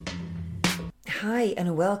Hi,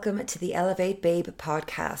 and welcome to the Elevate Babe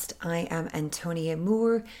podcast. I am Antonia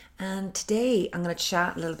Moore, and today I'm going to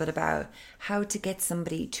chat a little bit about how to get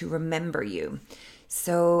somebody to remember you.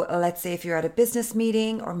 So let's say if you're at a business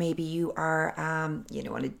meeting, or maybe you are, on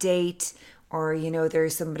a date, or,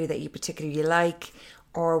 there's somebody that you particularly like,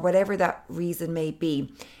 or whatever that reason may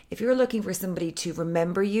be. If you're looking for somebody to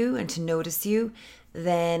remember you and to notice you,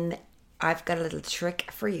 then I've got a little trick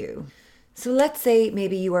for you. So let's say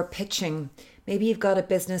maybe you are pitching. Maybe you've got a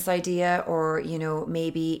business idea, or,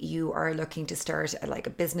 maybe you are looking to start like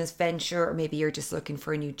a business venture, or maybe you're just looking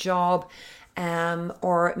for a new job,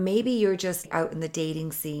 or maybe you're just out in the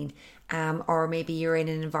dating scene, or maybe you're in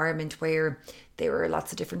an environment where there are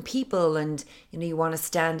lots of different people and, you want to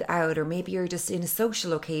stand out, or maybe you're just in a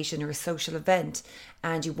social occasion or a social event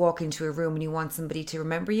and you walk into a room and you want somebody to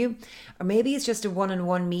remember you, or maybe it's just a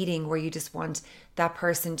one-on-one meeting where you just want that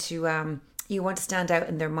person to, you want to stand out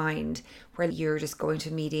in their mind, where you're just going to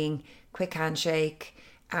a meeting, quick handshake,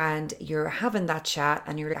 and you're having that chat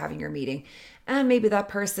and you're having your meeting. And maybe that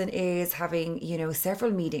person is having,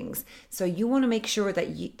 several meetings. So you want to make sure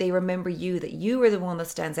that they remember you, that you are the one that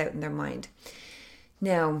stands out in their mind.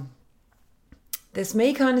 Now, this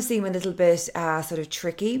may kind of seem a little bit sort of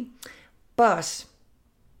tricky, but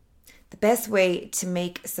the best way to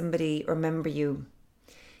make somebody remember you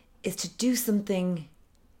is to do something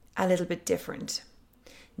a little bit different.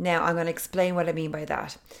 Now, I'm going to explain what I mean by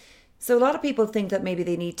that. So a lot of people think that maybe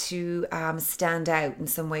they need to stand out in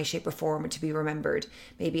some way, shape or form to be remembered.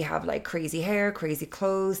 Maybe have like crazy hair, crazy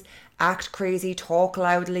clothes, act crazy, talk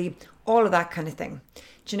loudly, all of that kind of thing.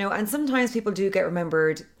 And sometimes people do get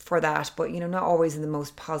remembered for that, but, not always in the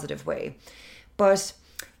most positive way. But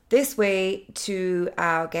this way to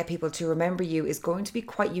get people to remember you is going to be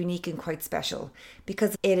quite unique and quite special,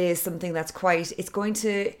 because it is something that's it's going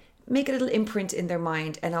to make a little imprint in their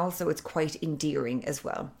mind, and also it's quite endearing as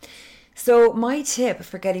well. So my tip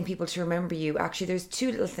for getting people to remember you, actually there's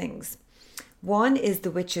two little things. One is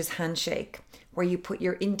the witch's handshake, where you put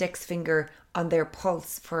your index finger on their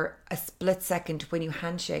pulse for a split second when you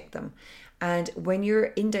handshake them. And when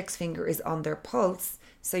your index finger is on their pulse,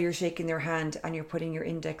 so you're shaking their hand and you're putting your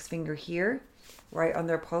index finger here, right on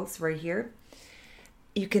their pulse, right here,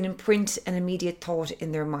 you can imprint an immediate thought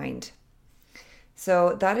in their mind.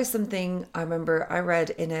 So that is something I remember I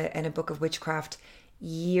read in a book of witchcraft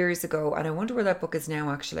years ago, and I wonder where that book is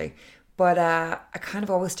now actually. But I kind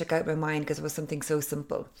of always stuck out in my mind because it was something so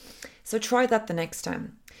simple. So try that the next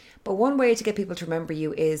time. But one way to get people to remember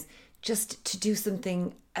you is just to do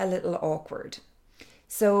something a little awkward.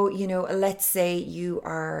 So, let's say you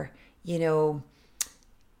are,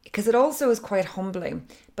 because it also is quite humbling,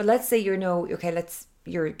 but let's say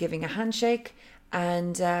you're giving a handshake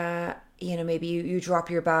and, maybe you drop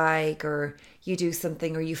your bag, or you do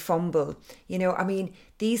something, or you fumble,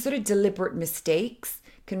 these sort of deliberate mistakes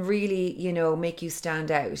can really, make you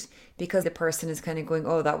stand out, because the person is kind of going,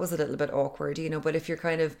 oh, that was a little bit awkward, but if you're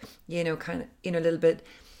kind of a little bit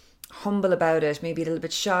humble about it, maybe a little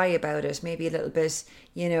bit shy about it, maybe a little bit,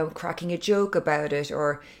 cracking a joke about it,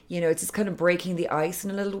 or, it's just kind of breaking the ice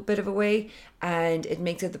in a little bit of a way, and it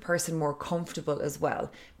makes it the person more comfortable as well,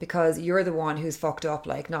 because you're the one who's fucked up,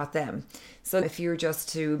 like, not them. So if you're just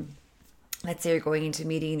to, let's say you're going into a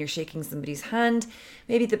meeting and you're shaking somebody's hand,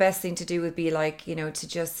 maybe the best thing to do would be like, to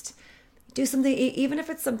just do something, even if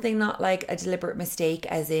it's something not like a deliberate mistake,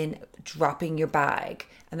 as in dropping your bag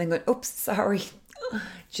and then going, oops, sorry,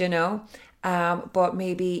 but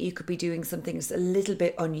maybe you could be doing something that's a little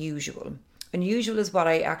bit unusual. Unusual is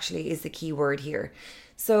is the key word here.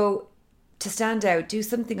 So to stand out, do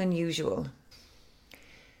something unusual.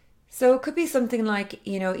 So it could be something like,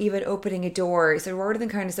 even opening a door. So rather than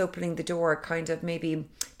kind of opening the door, kind of maybe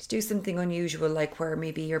to do something unusual, like where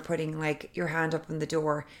maybe you're putting like your hand up on the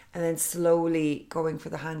door and then slowly going for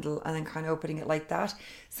the handle and then kind of opening it like that.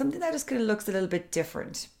 Something that just kind of looks a little bit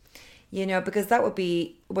different. Because that would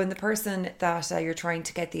be when the person that you're trying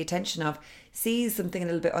to get the attention of sees something a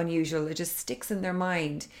little bit unusual, it just sticks in their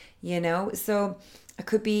mind, So it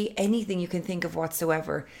could be anything you can think of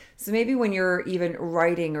whatsoever. So maybe when you're even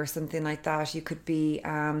writing or something like that, you could be,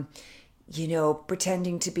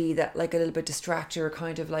 pretending to be that, like a little bit distracted, or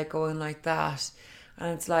kind of like going like that.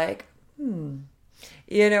 And it's like,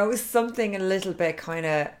 something a little bit kind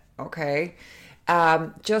of, okay,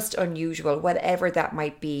 just unusual, whatever that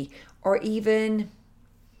might be. Or even,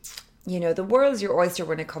 the world's your oyster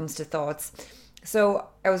when it comes to thoughts. So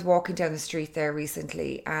I was walking down the street there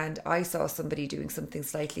recently, and I saw somebody doing something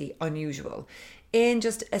slightly unusual, in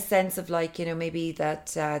just a sense of like, maybe that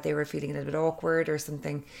they were feeling a little bit awkward or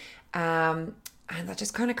something. And that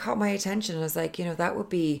just kind of caught my attention. I was like, that would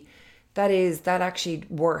be that actually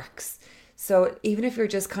works. So even if you're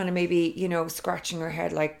just kind of maybe, scratching your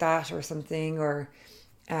head like that or something, or,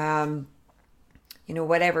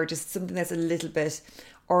 whatever, just something that's a little bit,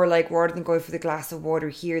 or like rather than going for the glass of water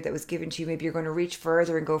here that was given to you, maybe you're going to reach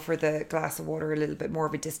further and go for the glass of water a little bit more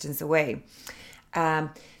of a distance away.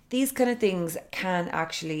 These kind of things can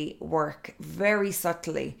actually work very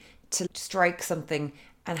subtly to strike something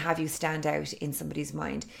and have you stand out in somebody's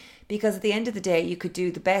mind. Because at the end of the day, you could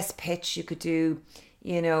do the best pitch, you could do,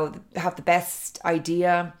 have the best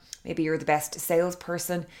idea, maybe you're the best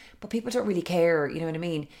salesperson, but people don't really care, you know what I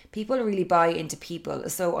mean? People really buy into people.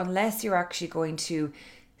 So unless you're actually going to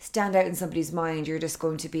stand out in somebody's mind, you're just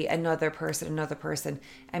going to be another person.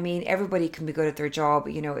 I mean, everybody can be good at their job,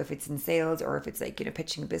 if it's in sales or if it's like,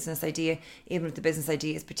 pitching a business idea, even if the business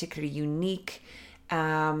idea is particularly unique,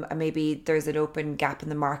 and maybe there's an open gap in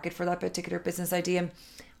the market for that particular business idea.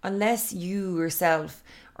 Unless you yourself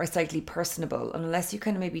are slightly personable, and unless you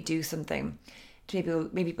kind of maybe do something to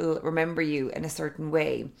maybe people remember you in a certain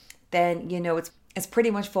way, then, it's pretty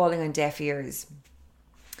much falling on deaf ears.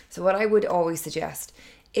 So what I would always suggest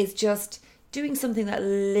is just doing something that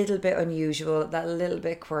little bit unusual, that little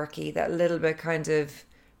bit quirky, that little bit kind of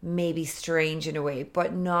maybe strange in a way,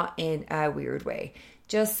 but not in a weird way.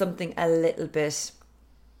 Just something a little bit,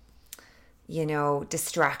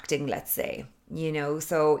 distracting, let's say.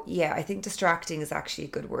 So yeah, I think distracting is actually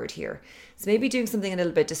a good word here. So maybe doing something a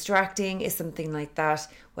little bit distracting is something like that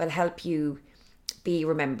will help you be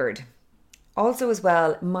remembered. Also as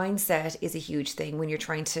well, mindset is a huge thing when you're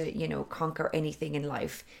trying to, conquer anything in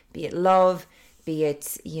life, be it love, be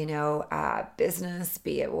it, business,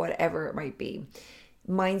 be it whatever it might be.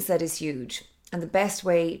 Mindset is huge. And the best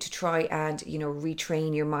way to try and,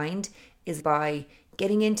 retrain your mind is by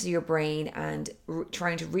getting into your brain and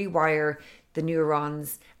trying to rewire the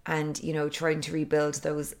neurons and, trying to rebuild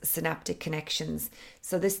those synaptic connections.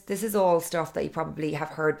 So this is all stuff that you probably have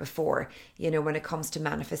heard before, when it comes to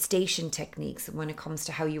manifestation techniques, and when it comes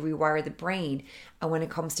to how you rewire the brain, and when it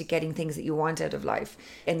comes to getting things that you want out of life.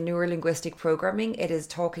 In neurolinguistic programming, it is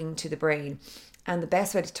talking to the brain. And the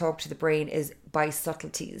best way to talk to the brain is by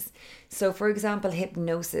subtleties. So for example,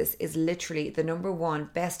 hypnosis is literally the number one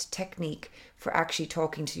best technique for actually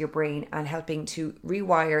talking to your brain and helping to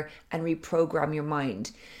rewire and reprogram your mind.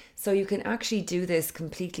 So you can actually do this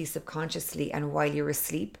completely subconsciously and while you're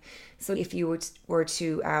asleep. So if you were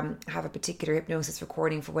to have a particular hypnosis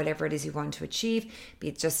recording for whatever it is you want to achieve, be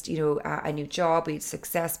it just, a new job, be it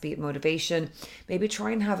success, be it motivation, maybe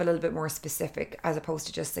try and have a little bit more specific as opposed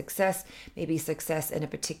to just success, maybe success in a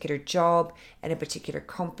particular job, in a particular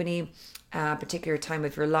company, a particular time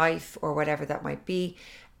of your life or whatever that might be.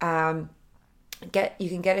 You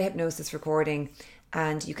can get a hypnosis recording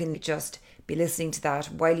and you can just be listening to that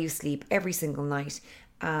while you sleep every single night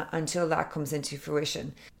until that comes into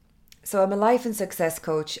fruition. So I'm a life and success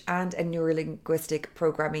coach and a neurolinguistic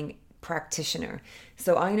programming practitioner.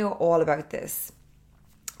 So I know all about this.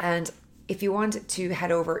 And if you want to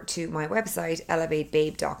head over to my website,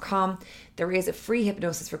 elevatebabe.com, there is a free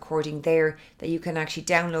hypnosis recording there that you can actually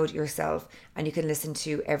download yourself and you can listen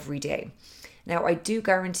to every day. Now, I do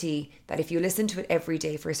guarantee that if you listen to it every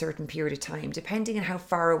day for a certain period of time, depending on how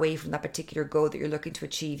far away from that particular goal that you're looking to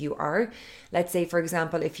achieve you are, let's say, for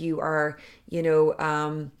example, if you are,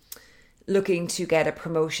 looking to get a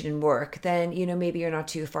promotion in work, then, maybe you're not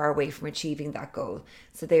too far away from achieving that goal.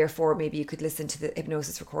 So therefore, maybe you could listen to the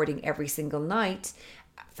hypnosis recording every single night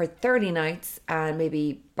for 30 nights. And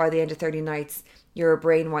maybe by the end of 30 nights, your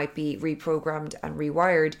brain might be reprogrammed and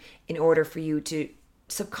rewired in order for you to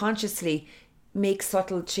subconsciously make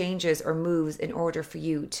subtle changes or moves in order for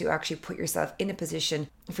you to actually put yourself in a position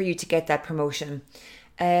for you to get that promotion.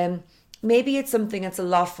 Maybe it's something that's a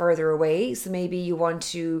lot further away. So maybe you want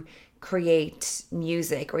to create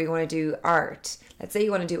music or you want to do art. Let's say you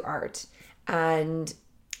want to do art and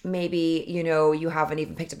maybe, you haven't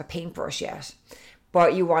even picked up a paintbrush yet,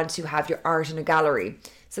 but you want to have your art in a gallery.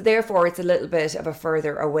 So therefore, it's a little bit of a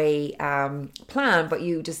further away plan, but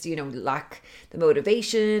you just, lack the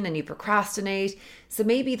motivation and you procrastinate. So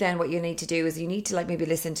maybe then what you need to do is you need to maybe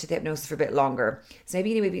listen to the hypnosis for a bit longer. So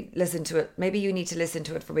maybe you need to listen to it. Maybe you need to listen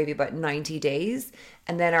to it for maybe about 90 days.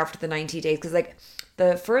 And then after the 90 days, because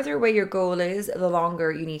the further away your goal is, the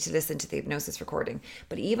longer you need to listen to the hypnosis recording.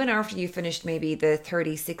 But even after you finished maybe the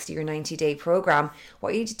 30, 60 or 90 day program,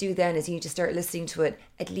 what you need to do then is you need to start listening to it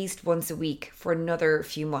at least once a week for another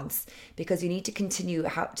few months, because you need to continue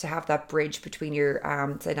to have that bridge between your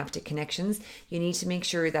synaptic connections. You need to make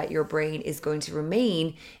sure that your brain is going to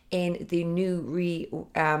remain in the new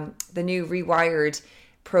rewired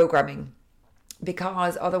programming.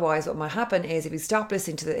 because otherwise what might happen is if you stop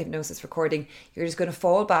listening to the hypnosis recording, you're just going to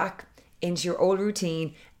fall back into your old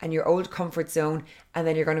routine and your old comfort zone, and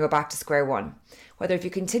then you're going to go back to square one. Whether if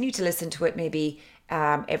you continue to listen to it maybe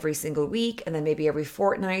every single week, and then maybe every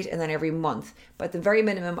fortnight, and then every month. But at the very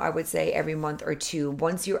minimum, I would say every month or two.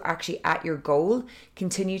 Once you're actually at your goal,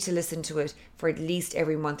 continue to listen to it for at least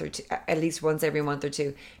every month or two, at least once every month or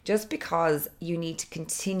two, just because you need to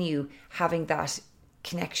continue having that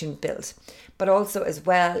connection built. But also as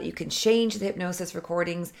well, you can change the hypnosis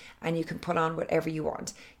recordings and you can put on whatever you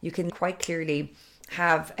want. You can quite clearly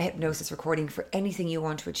have a hypnosis recording for anything you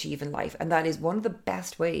want to achieve in life, and that is one of the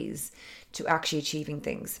best ways to actually achieving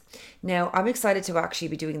things. Now, I'm excited to actually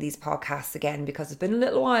be doing these podcasts again because it's been a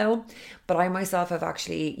little while, but I myself have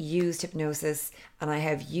actually used hypnosis and I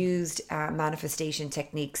have used manifestation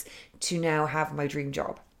techniques to now have my dream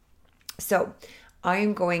job. So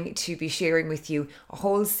I'm going to be sharing with you a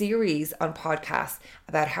whole series on podcasts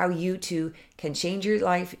about how you too can change your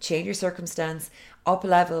life, change your circumstance, up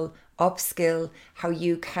level, upskill, how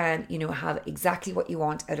you can, have exactly what you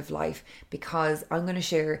want out of life, because I'm going to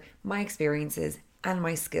share my experiences and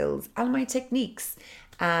my skills and my techniques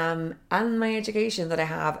and my education that I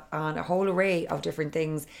have on a whole array of different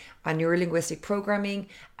things, on neurolinguistic programming,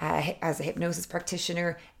 as a hypnosis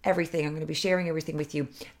practitioner, everything. I'm going to be sharing everything with you,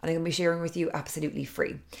 and I'm going to be sharing with you absolutely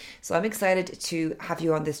free. So I'm excited to have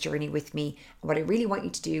you on this journey with me. And what I really want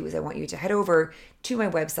you to do is I want you to head over to my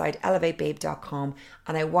website, elevatebabe.com,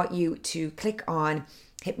 and I want you to click on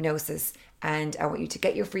hypnosis, and I want you to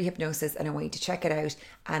get your free hypnosis, and I want you to check it out,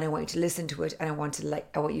 and I want you to listen to it, and I want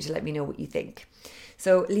you to let me know what you think.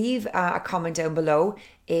 So leave a comment down below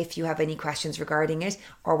if you have any questions regarding it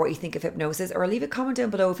or what you think of hypnosis, or leave a comment down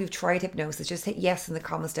below if you've tried hypnosis. Just hit yes in the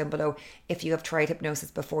comments down below if you have tried hypnosis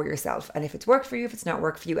before yourself, and if it's worked for you, if it's not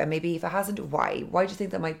worked for you, and maybe if it hasn't, why do you think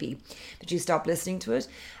that might be? Did you stop listening to it?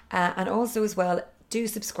 And also as well, do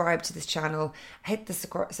subscribe to this channel, hit the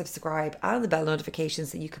subscribe and the bell notifications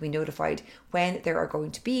so you can be notified when there are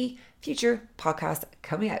going to be future podcasts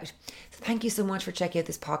coming out. So thank you so much for checking out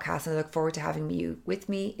this podcast, and I look forward to having you with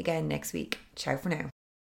me again next week. Ciao for now.